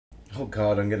Oh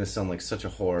god, I'm gonna sound like such a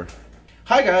whore.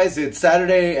 Hi guys, it's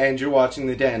Saturday and you're watching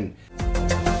The Den.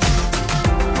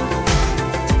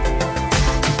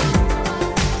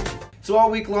 So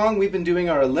all week long we've been doing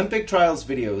our Olympic trials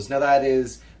videos. Now that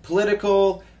is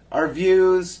political, our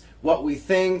views, what we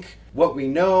think, what we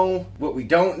know, what we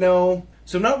don't know.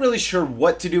 So I'm not really sure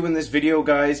what to do in this video,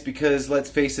 guys, because let's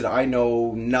face it, I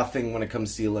know nothing when it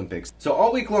comes to the Olympics. So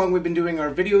all week long we've been doing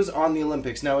our videos on the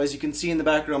Olympics. Now as you can see in the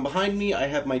background behind me, I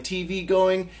have my TV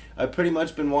going. I've pretty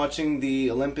much been watching the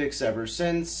Olympics ever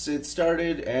since it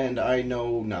started, and I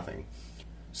know nothing.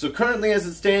 So currently as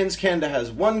it stands, Canada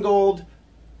has 1 gold,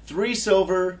 3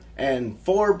 silver, and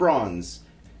 4 bronze.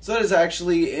 So that is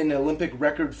actually an Olympic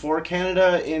record for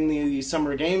Canada. In the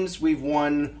Summer Games, we've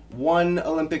won 1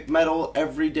 Olympic medal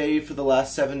every day for the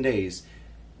last 7 days.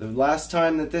 The last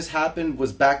time that this happened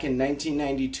was back in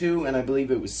 1992, and I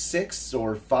believe it was 6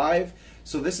 or 5.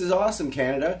 So this is awesome,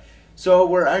 Canada. So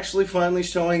we're actually finally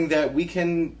showing that we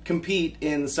can compete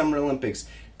in the Summer Olympics.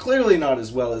 Clearly not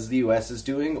as well as the US is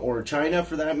doing, or China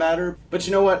for that matter. But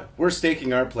you know what? We're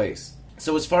staking our place.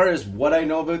 So as far as what I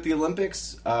know about the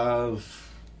Olympics,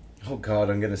 oh god,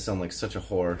 I'm gonna sound like such a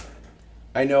whore.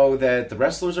 I know that the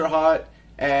wrestlers are hot,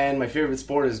 and my favorite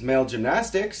sport is male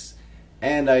gymnastics,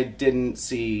 and I didn't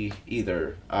see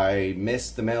either. I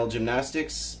missed the male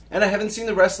gymnastics, and I haven't seen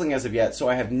the wrestling as of yet, so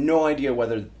I have no idea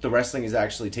whether the wrestling is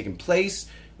actually taking place,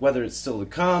 whether it's still to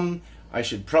come. I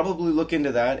should probably look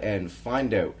into that and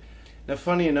find out. Now,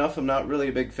 funny enough, I'm not really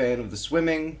a big fan of the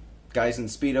swimming. Guys in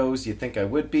Speedos, you'd think I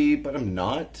would be, but I'm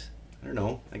not. I don't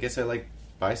know. I guess I like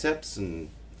biceps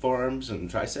and forearms and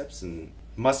triceps and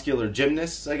muscular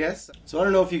gymnasts, I guess. So I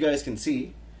don't know if you guys can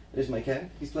see. There's my cat.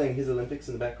 He's playing his Olympics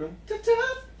in the background. Tough,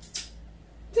 tough.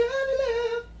 Tough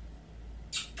love.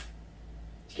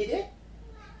 Did you get it?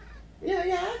 Yeah,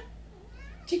 yeah.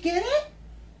 Did you get it?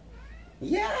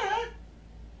 Yeah.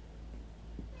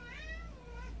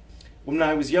 When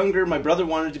I was younger, my brother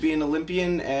wanted to be an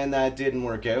Olympian, and that didn't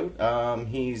work out.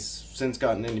 He's since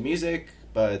gotten into music,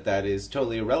 but that is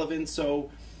totally irrelevant.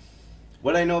 So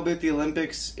what I know about the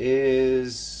Olympics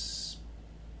is,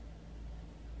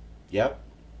 yep,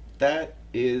 that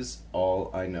is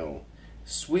all I know.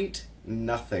 Sweet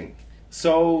nothing.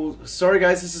 So, sorry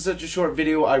guys, this is such a short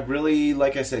video. I really,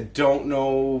 like I said, don't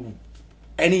know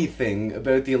anything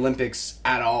about the Olympics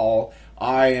at all.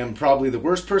 I am probably the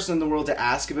worst person in the world to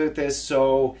ask about this,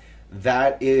 so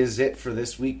that is it for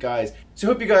this week, guys. So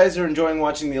I hope you guys are enjoying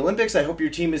watching the Olympics. I hope your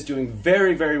team is doing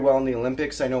very, very well in the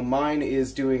Olympics. I know mine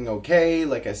is doing okay.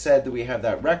 Like I said, that we have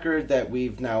that record that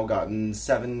we've now gotten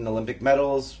 7 Olympic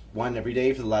medals, 1 every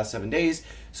day for the last 7 days.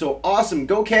 So awesome,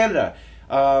 go Canada.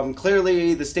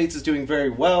 Clearly the States is doing very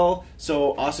well,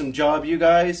 so awesome job, you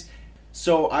guys.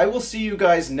 So I will see you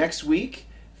guys next week.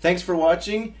 Thanks for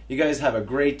watching. You guys have a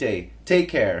great day. Take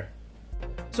care.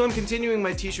 So I'm continuing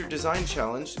my t-shirt design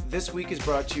challenge. This week is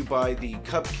brought to you by the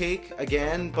cupcake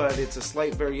again, but it's a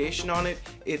slight variation on it.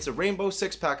 It's a rainbow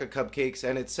 6-pack of cupcakes,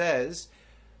 and it says,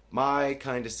 my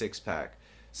kind of 6-pack.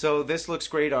 So this looks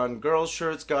great on girls'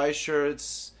 shirts, guys'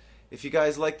 shirts. If you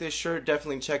guys like this shirt,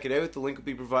 definitely check it out. The link will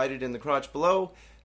be provided in the crotch below.